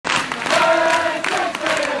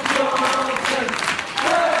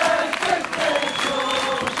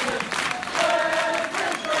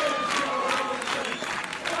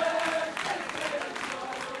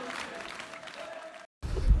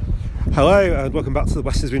Hello and welcome back to the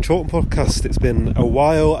West Has Been Chorlton podcast. It's been a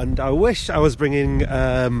while and I wish I was bringing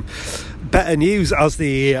better news as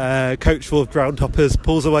the coach full of groundhoppers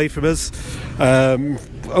pulls away from us.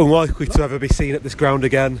 Unlikely to ever be seen at this ground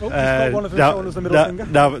again. Now that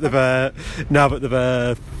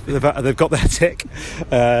they've got their tick,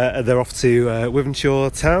 and they're off to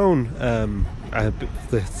Wythenshawe Town.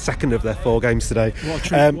 The second of their 4 games today. What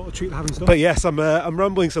a treat having stuff. But yes, I'm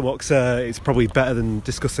rambling somewhat because it's probably better than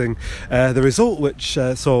discussing the result, which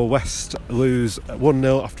saw West lose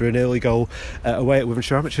 1-0 after an early goal away at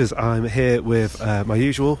Wythenshawe Amateurs. I'm here with my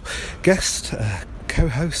usual guest,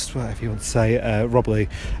 co-host, whatever you want to say, Rob Lee.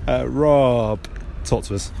 Rob, talk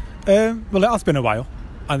to us. Well, it has been a while,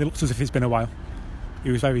 and it looks as if it's been a while. It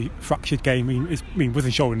was a very fractured game.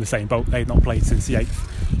 Wythenshawe were in the same boat. They'd not played since the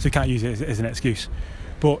 8th, so you can't use it as an excuse.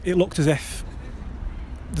 But it looked as if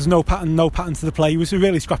there's no pattern to the play. It was a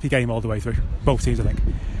really scrappy game all the way through, both teams, I think.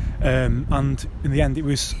 And in the end, it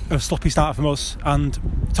was a sloppy start from us. And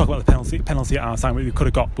talk about the penalty at our time, which we could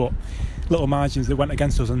have got, but little margins that went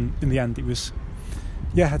against us. And in the end, it was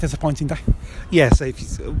a disappointing day. Yeah, so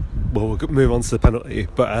we'll move on to the penalty,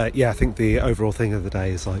 but I think the overall thing of the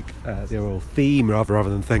day is the overall theme rather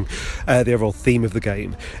than thing. The overall theme of the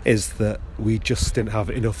game is that we just didn't have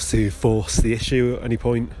enough to force the issue at any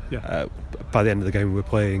point. Yeah. By the end of the game, we were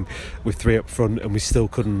playing with 3 up front, and we still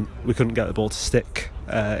couldn't get the ball to stick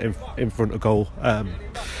in front of goal.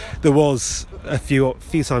 There was a few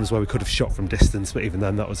times where we could have shot from distance, but even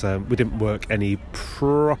then, that was we didn't work any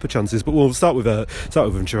proper chances. But we'll start with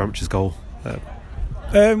Wythenshawe Amateurs' goal.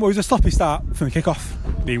 It was a sloppy start from the kick-off.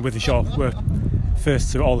 Being Wythenshawe were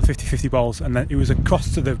first to all the 50-50 balls, and then it was a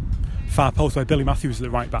cross to the far post where Billy Matthews was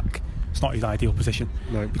at right back. It's not his ideal position.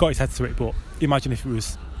 No. He got his head to it, but imagine if it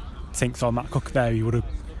was Tinks or Matt Cook there, he would have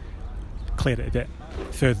cleared it a bit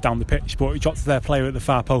further down the pitch. But he dropped to their player at the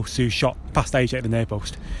far post who shot past AJ at the near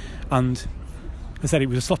post, and I said it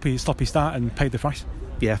was a sloppy start and paid the price.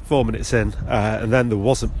 Yeah, 4 minutes in, and then there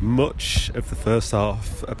wasn't much of the first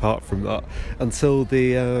half apart from that until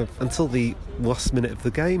the last minute of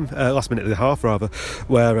the game, last minute of the half rather,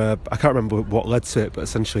 where I can't remember what led to it, but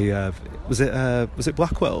essentially was it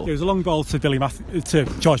Blackwell? It was a long ball to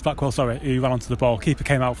George Blackwell, who ran onto the ball. Keeper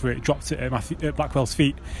came out for it, dropped it at Blackwell's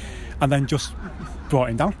feet, and then just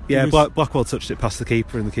brought him down. Yeah, Blackwell touched it past the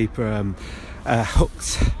keeper, and the keeper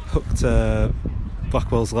hooked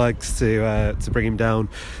Blackwell's legs to bring him down,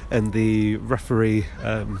 and the referee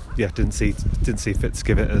didn't see fit to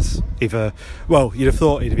give it as either. Well, you'd have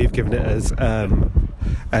thought he'd have given it as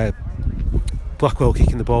Blackwell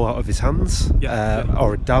kicking the ball out of his hands,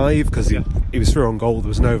 or a dive because he was through on goal. There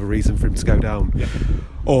was no other reason for him to go down,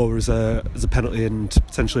 or as a penalty and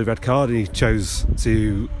potentially a red card, and he chose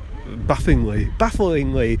to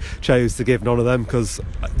bafflingly chose to give none of them because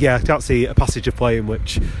I can't see a passage of play in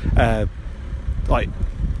which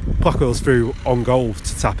Blackwell's through on goal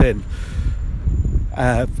to tap in,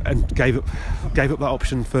 and gave up that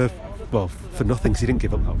option for nothing because he didn't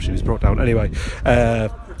give up that option. He was brought down anyway.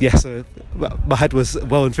 So my head was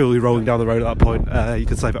well and truly rolling down the road at that point. You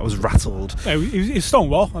could say that I was rattled. It was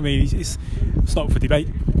stonewall. I mean, it's not up for debate.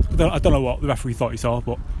 I don't know what the referee thought he saw,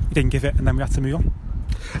 but he didn't give it, and then we had to move on.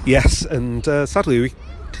 Yes, and sadly we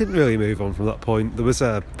didn't really move on from that point. There was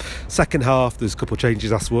a second half, there was a couple of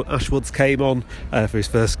changes. Ashwoods came on for his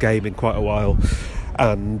first game in quite a while,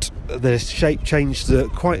 and the shape changed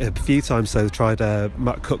quite a few times. So they tried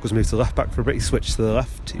Matt Cook was moved to left back for a bit, he switched to the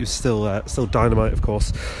left. He was still dynamite, of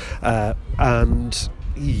course, and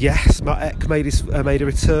yes, Matt Eck made a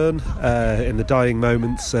return in the dying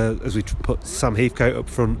moments as we put Sam Heathcote up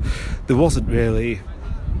front. There wasn't really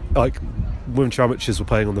Wythenshawe Amateurs were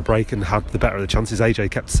playing on the break and had the better of the chances.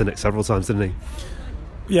 AJ kept us in it several times, didn't he?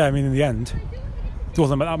 Yeah, I mean, in the end, there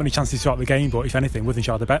wasn't that many chances throughout the game, but if anything,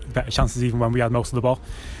 Wythenshawe had the better chances even when we had most of the ball.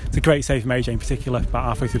 It's a great save from AJ in particular, about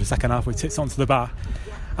halfway through the second half, where he tips onto the bar,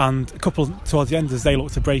 and a couple towards the end as they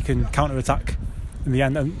looked to break and counter-attack in the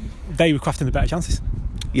end, and they were crafting the better chances.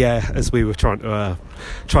 Yeah, as we were trying to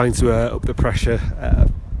up the pressure.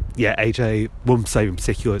 AJ, one save in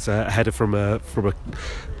particular, it's a header from a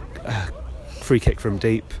free kick from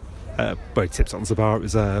deep, where he tips onto the bar. It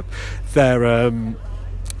was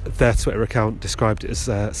their Twitter account described it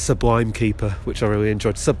as sublime keeper, which I really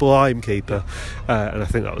enjoyed. Sublime keeper, and I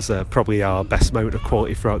think that was probably our best moment of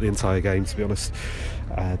quality throughout the entire game, to be honest.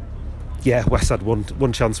 West had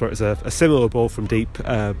one chance where it was a similar ball from deep.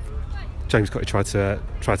 James Cotty tried to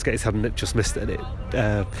get his head and it just missed it, and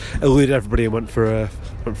it eluded everybody and went for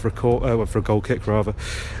a goal kick rather.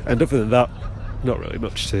 And other than that, not really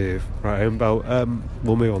much to write home about.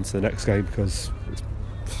 We'll move on to the next game because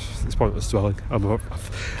it's pointless dwelling.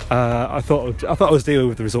 I thought I was dealing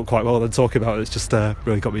with the result quite well, and then talking about it's just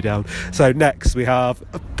really got me down. So next we have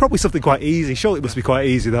probably something quite easy. Surely it must be quite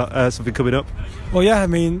easy, that something coming up. Well, yeah, I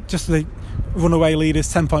mean, just the runaway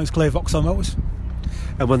leaders, 10 points clear, Vauxhall Motors.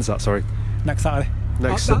 And when's that, sorry? Next Saturday.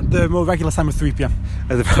 Next the more regular time of 3 p.m.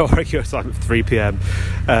 At the more regular time of 3 p.m.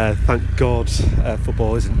 Thank God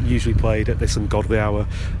football isn't usually played at this ungodly hour.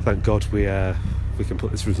 Thank God we can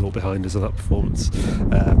put this result behind us and that performance.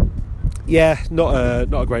 Not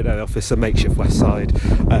a great day in the office. A makeshift West Side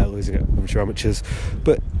losing at amateur amateurs,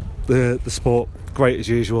 but the sport great as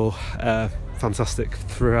usual. Fantastic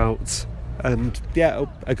throughout, and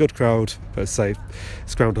a good crowd. But say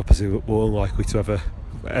it's ground uppers who we're unlikely to ever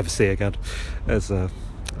see again, as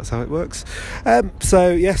that's how it works.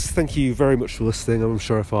 So yes, thank you very much for listening. I'm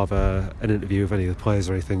sure if I have an interview with any of the players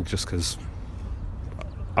or anything, just because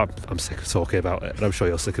I'm sick of talking about it, and I'm sure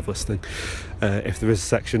you're sick of listening. If there is a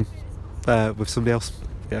section with somebody else,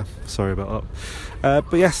 sorry about that.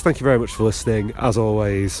 But yes, thank you very much for listening. As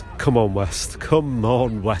always, come on West,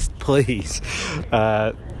 please.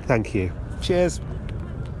 Thank you. Cheers.